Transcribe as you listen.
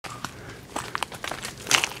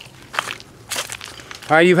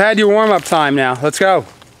All right, you've had your warm-up time now. Let's go.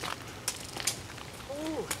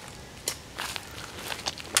 Ooh.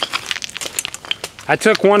 I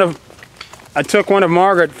took one of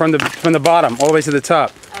Margaret from the bottom all the way to the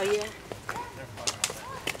top. Oh yeah.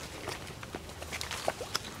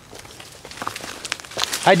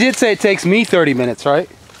 I did say it takes me 30 minutes, right?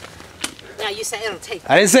 No, you said it'll take.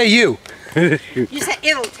 I didn't say you. You said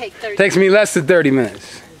it'll take 30. Takes me less than 30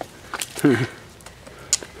 minutes.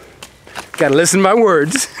 Gotta listen to my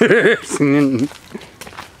words.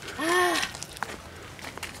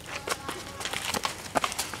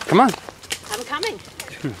 Come on. I'm coming.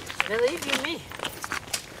 Believe you me.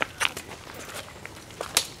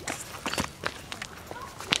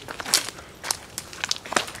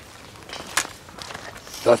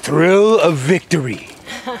 The thrill of victory.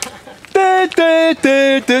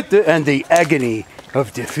 And the agony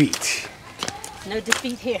of defeat. No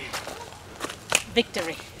defeat here.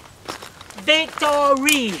 Victory.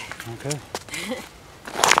 Victory! Okay.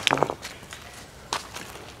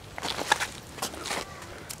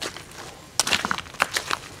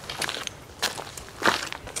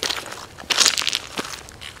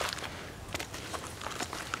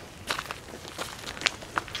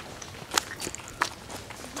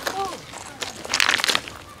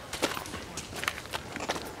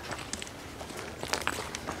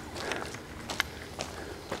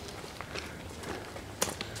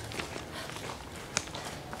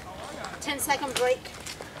 Ten-second break.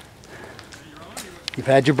 You've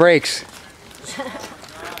had your breaks.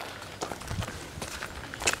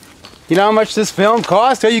 You know how much this film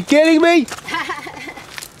cost? Are you kidding me?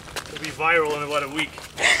 It'll be viral in about a week.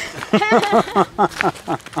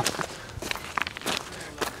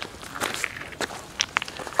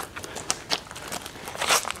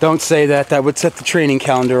 Don't say that. That would set the training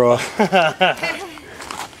calendar off.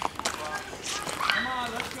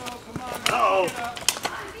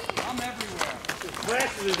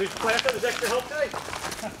 Is class on his extra help day?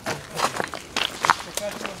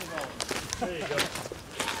 There you go.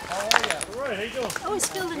 How are you? All right, how you doing? Oh, he's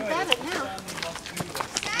feeling better now.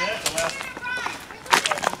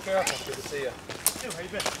 Be careful. Good to see you. How you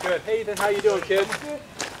been? Good. Hey Ethan, how you doing, kid?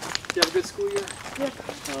 Did you have a good school year? Yeah.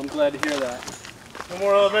 Oh, I'm glad to hear that. No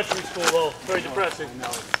more elementary school though. Very depressing. I know,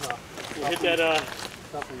 it's tough. You hit that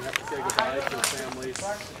Tough when you have to say goodbye to your families.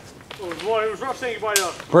 it was rough saying goodbye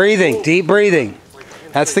to Breathing, deep breathing.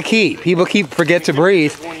 That's the key. People forget to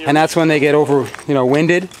breathe, and that's when they get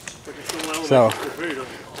winded. So,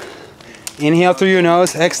 inhale through your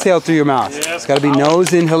nose, exhale through your mouth. It's got to be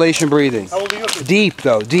nose inhalation breathing. How old are you? Deep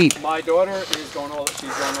though, deep. My daughter is going to,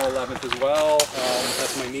 she's going to 11th as well.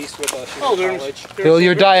 That's my niece with us. She's in college. Fill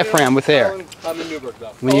your diaphragm with air. I'm in Newburgh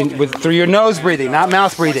though. Through your nose breathing, not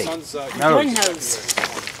mouth breathing. My son's, Your nose.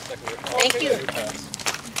 Thank you.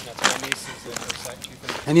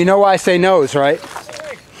 And you know why I say nose, right?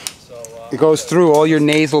 It goes through all your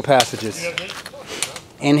nasal passages.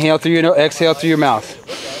 Inhale through your nose, exhale through your mouth.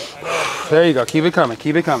 There you go. Keep it coming.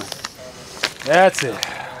 Keep it coming. That's it.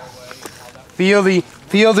 Feel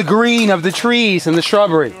the green of the trees and the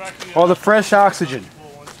shrubbery. All the fresh oxygen.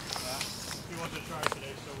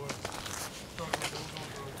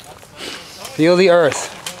 Feel the earth.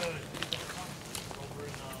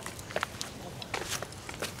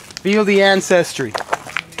 Feel the ancestry.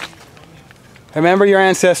 Remember your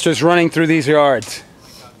ancestors running through these yards.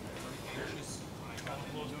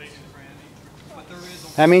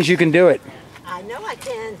 That means you can do it. I know I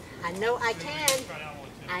can. I know I can.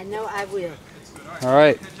 I know I will. All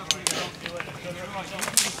right.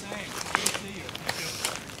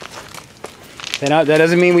 That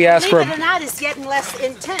doesn't mean we ask for Believe it or not, it's getting less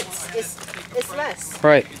intense. It's less.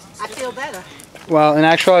 Right. I feel better. Well, in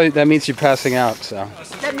actuality, that means you're passing out. So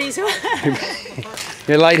That means what?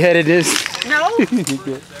 your lightheadedness. No.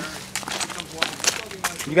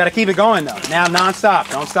 You got to keep it going though. Now, non-stop.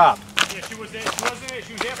 Don't stop. Yeah, she was there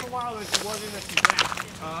for a while, and she wasn't there. She's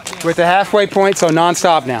back. We're at the halfway point, so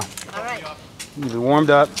non-stop now. All right. You've been warmed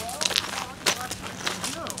up. You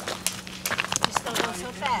still going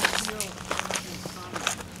so fast.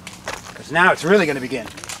 Because now it's really going to begin.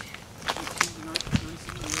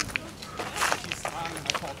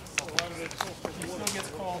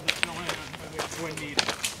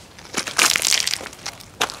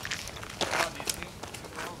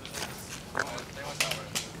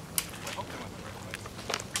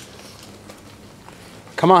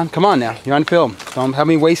 Come on now. You're on film. Don't have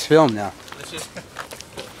me waste film now.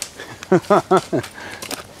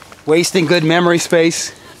 Wasting good memory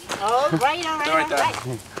space. All right.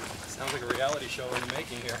 Sounds like a reality show we're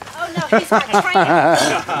making here. Oh no, he's my trainer.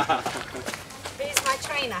 He's my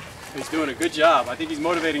trainer. He's doing a good job. I think he's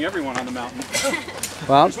motivating everyone on the mountain.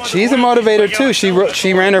 Well, she's a motivator too.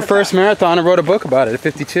 She ran her first marathon and wrote a book about it at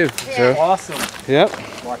 52. So, Awesome. yep.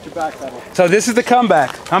 Watch your back pedal. So this is the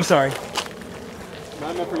comeback. I'm sorry.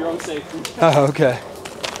 Not meant for your own safety. Oh, okay.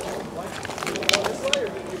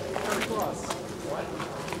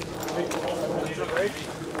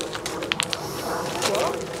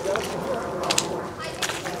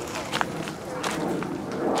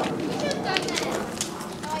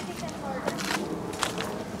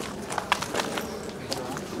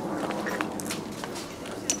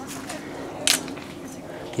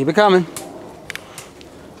 Keep it coming.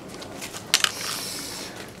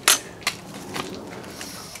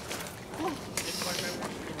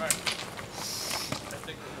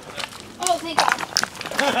 Oh, thank God.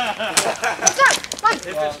 If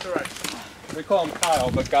it's correct. We call him Kyle,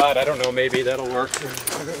 but God, I don't know, maybe that'll work. You've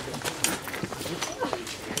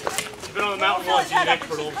been on the mountain once, you're an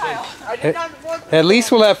expert all the time. At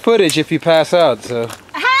least we'll have footage if you pass out, so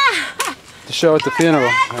to show at the funeral,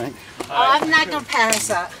 right? Oh, I'm not going to pass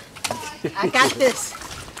up. I got this. I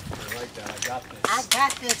like that, I got this. I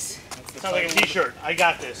got this. Sounds like a t-shirt. I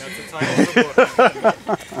got this. That's the title of the book.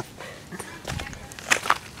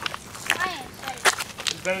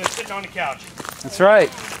 It's better than sitting on the couch. That's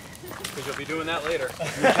right. Because you'll be doing that later.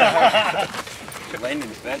 Laying in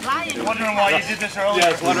his bed. You're wondering why you did this earlier?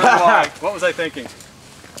 Yes, wondering why. What was I thinking?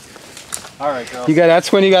 All right, girl.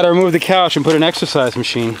 That's when you got to remove the couch and put an exercise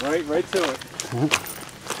machine. Right to it.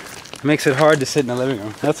 It makes it hard to sit in the living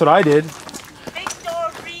room. That's what I did.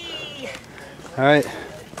 Victory! All right.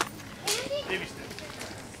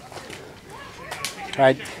 All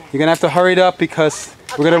right. You're gonna have to hurry it up because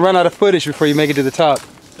we're gonna run out of footage before you make it to the top.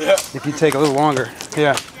 Yeah. If you take a little longer.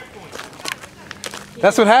 Yeah.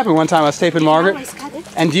 That's what happened one time. I was taping Margaret.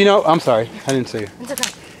 And do you know? I'm sorry. I didn't see you. It's okay.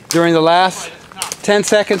 During the last 10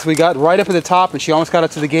 seconds, we got right up at the top, and she almost got up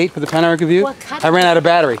to the gate for the panoramic view. Well, cut I ran out of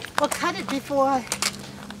battery. Well, cut it before.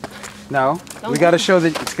 No, we got to show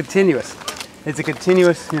that it's continuous. It's a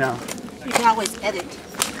continuous, you know. You can always edit.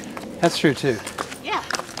 That's true too. Yeah.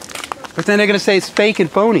 But then they're gonna say it's fake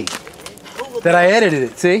and phony. Who would That know? I edited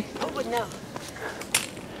it. See? Who would know?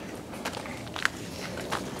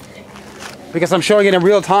 Because I'm showing it in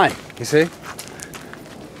real time. You see?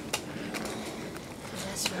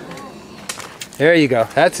 That's right. There you go.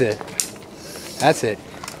 That's it. That's it.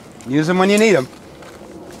 Use them when you need them.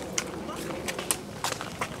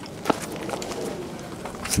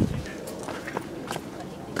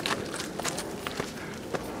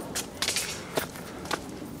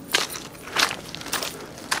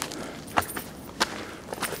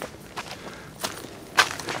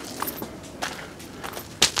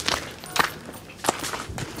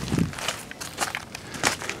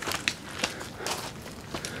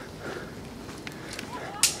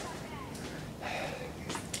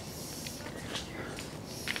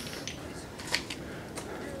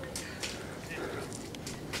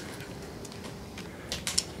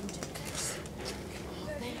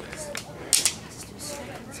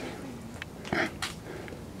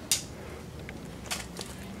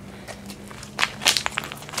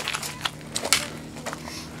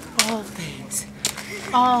 All things.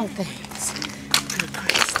 All things. Good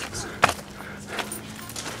Christ.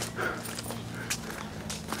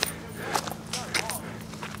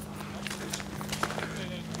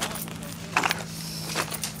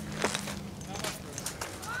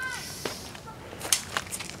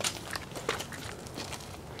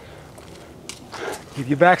 Keep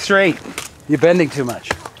your back straight. You're bending too much.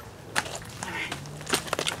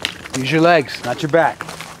 Use your legs, not your back.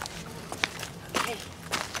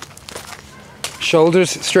 Shoulders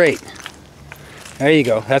straight. There you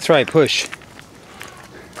go. That's right. Push.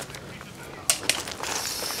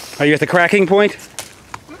 Are you at the cracking point?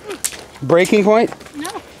 Breaking point? No.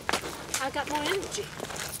 I got more energy.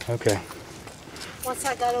 Okay. Once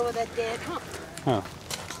I got over that dead hump. Oh.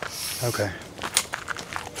 Okay.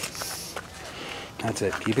 That's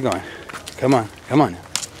it. Keep it going. Come on. Come on.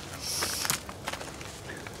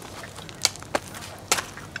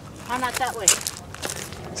 How not that way?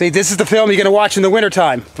 See, this is the film you're going to watch in the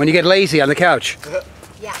wintertime when you get lazy on the couch.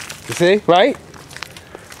 Yeah. You see? Right?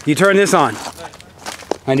 You turn this on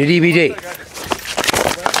your DVD.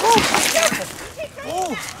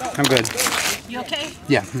 I'm good. You okay?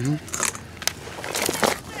 Yeah.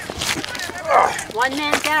 One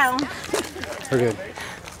man down. We're good.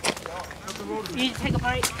 You need to take a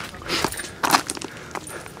break.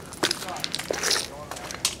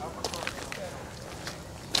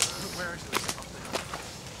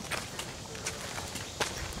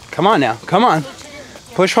 Come on now. Come on.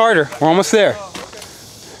 Push harder. We're almost there.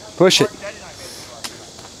 Push it.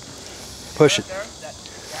 Push it.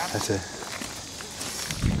 That's it.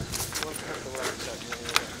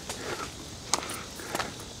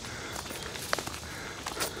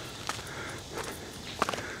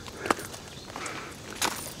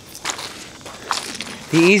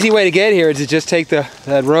 The easy way to get here is to just take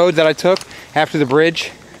that road that I took after the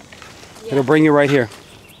bridge. Yeah. It'll bring you right here.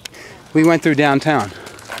 We went through downtown,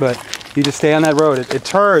 but you just stay on that road. It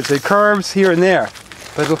turns, it curves here and there,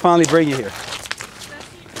 but it'll finally bring you here.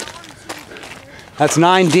 That's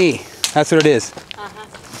 9D. That's what it is.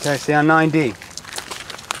 Okay, stay on 9D.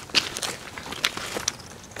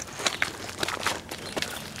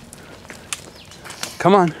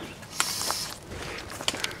 Come on.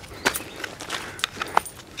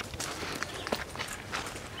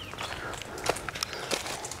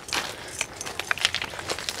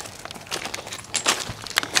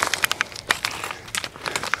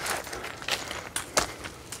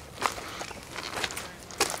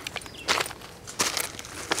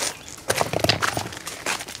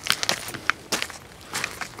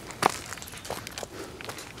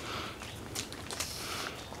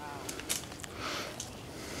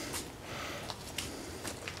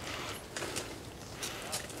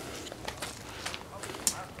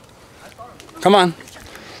 Come on.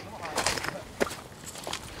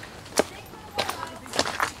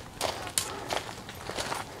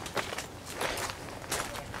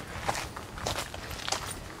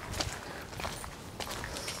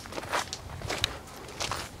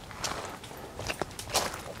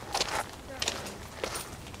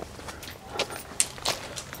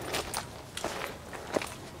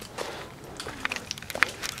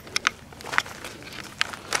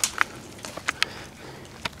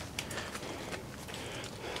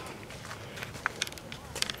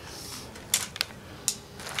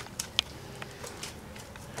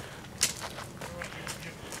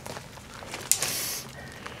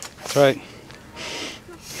 That's right.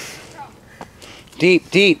 Deep,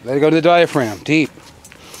 deep. Let it go to the diaphragm. Deep.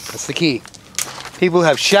 That's the key. People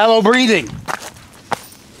have shallow breathing.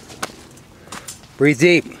 Breathe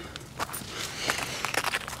deep.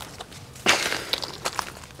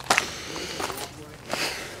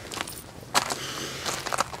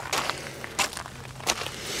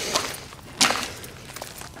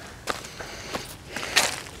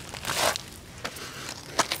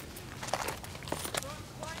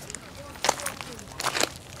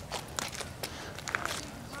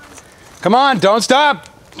 Come on, don't stop.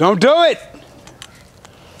 Don't do it.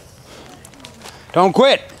 Don't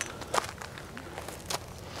quit.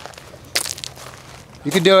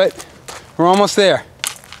 You can do it. We're almost there.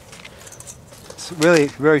 It's really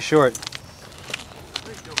very short.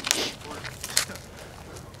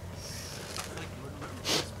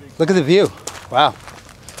 Look at the view. Wow.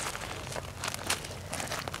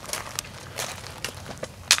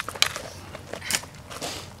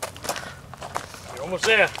 You're almost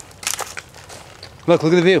there. Look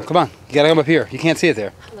at the view. Come on. You gotta come up here. You can't see it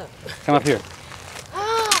there. Look. Come up here.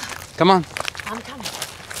 Come on. I'm coming.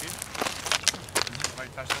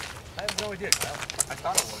 I have no idea, Kyle. I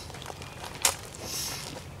thought it was.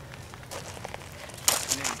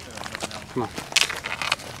 Come on.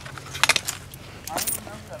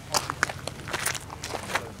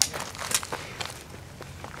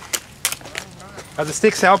 Are the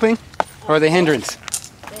sticks helping? Or are they hindrance?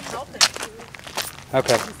 They're helping.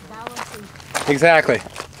 Okay. It's balancing Exactly. this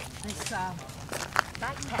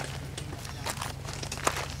backpack.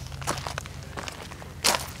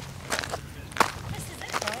 This is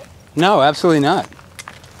it, right? No, absolutely not.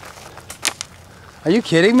 Are you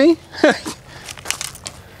kidding me?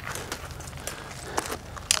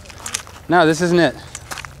 No, this isn't it.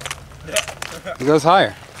 It goes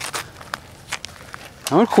higher.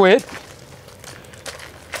 Don't quit.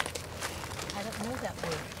 I don't know that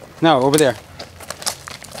word. No, over there.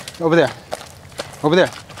 Over there. Over there.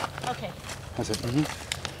 Okay. That's it.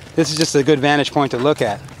 This is just a good vantage point to look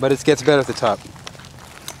at, but it gets better at the top.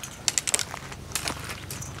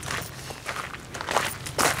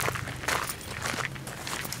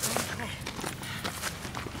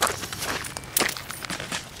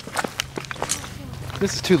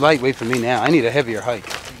 This is too lightweight for me now. I need a heavier hike.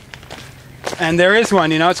 And there is one,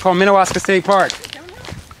 you know, it's called Minnewaska State Park.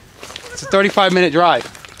 It's a 35-minute drive.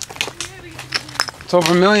 It's over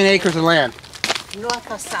 1 million acres of land. North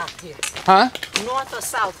or south here? Huh? North or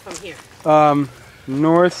south from here?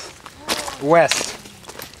 Northwest.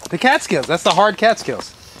 The Catskills. That's the hard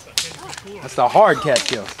Catskills. That's the hard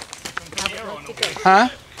Catskills. I would like to go. Huh?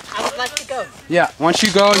 I would like to go. Yeah. Once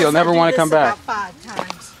you go, you'll never want to come back. About 5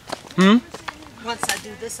 times. Once I do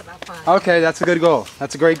this about 5. Okay, that's a good goal.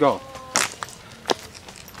 That's a great goal.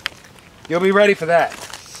 You'll be ready for that.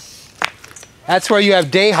 That's where you have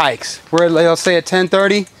day hikes, where they'll say at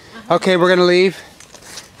 10:30, okay, we're going to leave.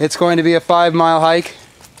 It's going to be a 5-mile hike.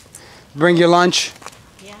 Bring your lunch.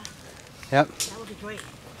 Yeah, Yep. that would be great.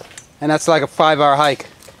 And that's like a 5-hour hike.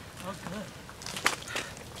 Oh, good.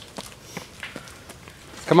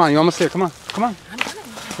 Come on, you're almost there. Come on, come on.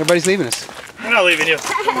 Everybody's leaving us. We're not leaving you. It's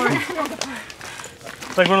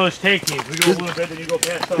like one of those take teams. We go a little bit, then you go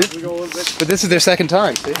past us. We go a little bit. But this is their second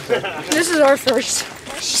time. See? This is our first.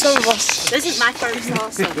 Some of us. This is my first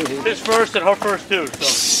also. His first and her first too.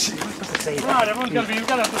 So. Come on, everyone's gotta be. You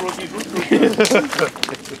gotta have the rookies.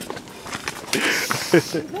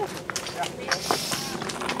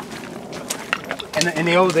 In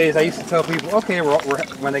the old days, I used to tell people, okay, we're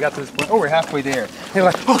when they got to this point, oh, we're halfway there. They're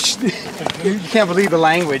like, oh, you can't believe the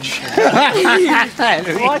language.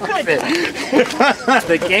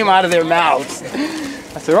 They came out of their mouths.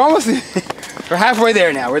 I said, we're almost, we're halfway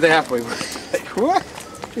there now. We're the halfway. Like, what?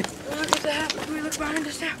 Look at that. We look behind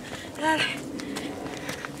us now. Dad.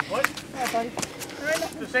 What?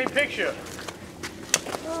 The same picture.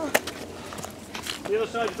 The other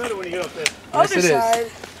side's better when you get up there. Yes, it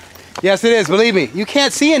is. Yes, it is. Believe me, you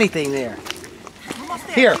can't see anything there.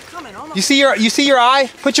 Here, you see your eye?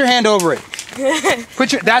 Put your hand over it.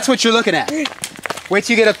 That's what you're looking at. Wait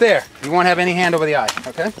till you get up there. You won't have any hand over the eye.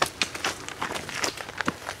 Okay.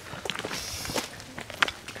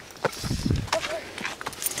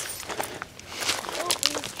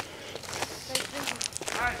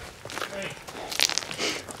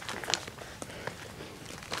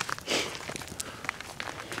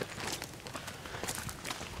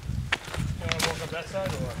 That side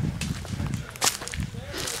or what?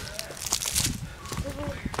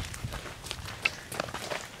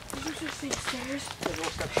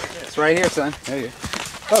 It's right here, son. There you go.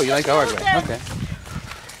 Oh, you like the hard way. Okay.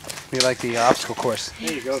 You like the obstacle course.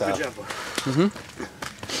 There you go. So. Good job.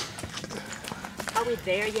 Are we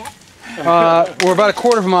there yet? We're about a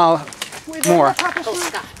quarter of a mile more. Oh,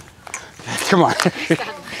 stop. Come on.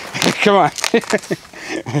 Come on.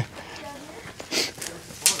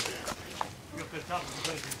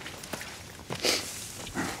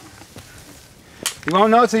 You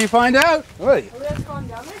won't know until you find out. Really? Are we just going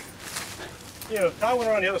down there? Yeah, I went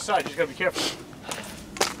around the other side. You just gotta be careful.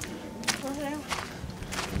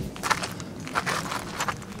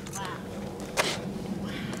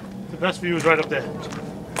 The best view is right up there.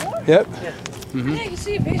 Yep. Yeah. Mm-hmm. Yeah, you can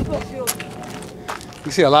see a baseball field.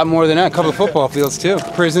 You see a lot more than that. A couple of football fields too.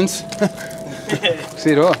 Prisons.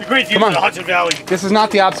 See it all. The great view Come of the on. Hudson Valley. This is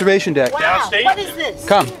not the observation deck. Wow, Downstate? what is this?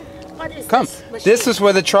 Come. What is Come. this? This is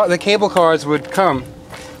where the cable cars would come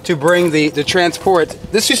to bring the transport.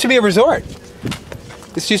 This used to be a resort.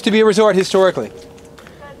 This used to be a resort historically.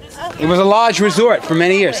 It was a lodge resort for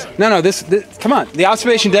many years. No, this come on. The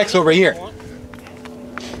observation deck's over here.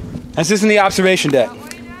 This isn't the observation deck.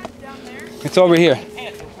 It's over here.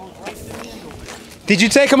 Did you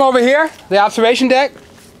take them over here? The observation deck?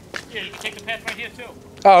 Yeah, you can take the path right here too.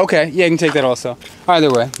 Oh, okay. Yeah, you can take that also. Either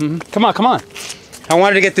way. Come on, come on. I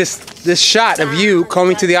wanted to get this shot of you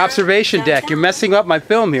coming to the observation deck. You're messing up my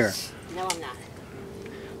film here. No, I'm not.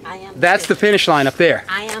 I am. That's the finish line up there.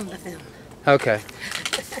 I am the film. Okay.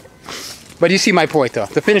 But you see my point, though.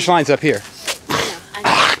 The finish line's up here.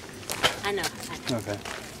 I know. Okay.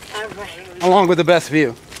 All right. Along with the best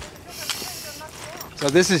view. So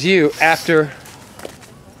this is you after.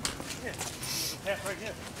 Path right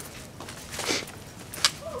here.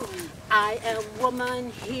 I am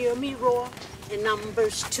woman, hear me roar. In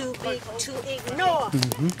numbers too big to ignore.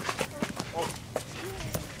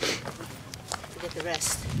 Forget the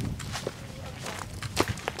rest.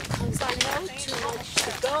 'Cause I know too much to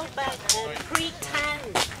go back and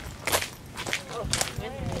pretend. Oh,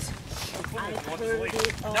 I've heard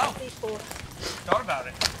it all before. Thought about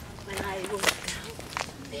it. When I was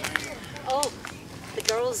down there. Oh, the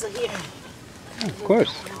girls are here. Of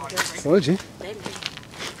course. Told you. They may.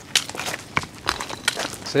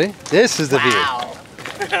 See? This is the view. Wow.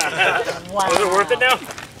 Wow. Was it worth it now?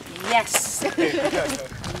 Yes.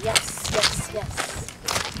 Yes.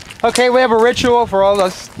 Okay, we have a ritual for all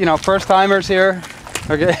us, first timers here.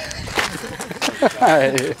 Okay.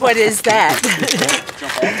 What is that?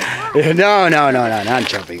 No, not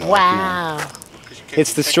jumping. Wow.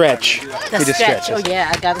 It's the stretch. The You just stretch. Oh this. yeah,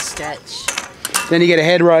 I got a stretch. Then you get a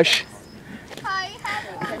head rush.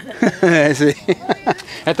 See?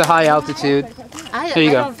 At the high altitude. I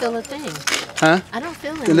you go. don't feel a thing. Huh? I don't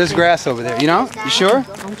feel anything. And there's grass over there. You know? You sure?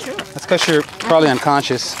 I'm sure. That's because you're probably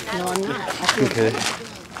unconscious. No, I'm not. I feel Okay.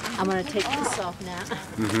 I'm gonna take this off now.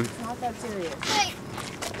 It's not that serious. Hey,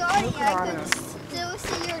 Scotty, I can still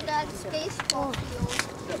see your dad's baseball field.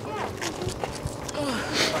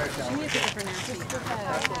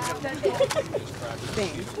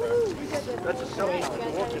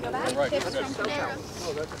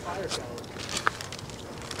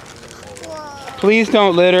 Please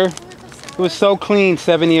don't litter. It was so clean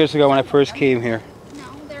 7 years ago when I first came here. No,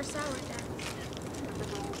 they're sour, Dad.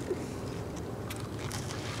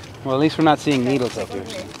 Well, at least we're not seeing needles up here.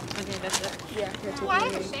 Okay, that's it. Yeah. Oh, I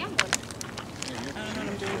have a sandwich.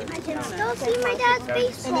 I can still see my dad's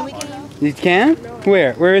baseball. You can?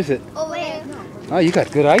 Where? Where is it? Over there. Oh, you got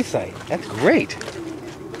good eyesight. That's great.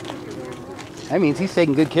 That means he's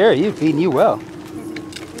taking good care of you, feeding you well.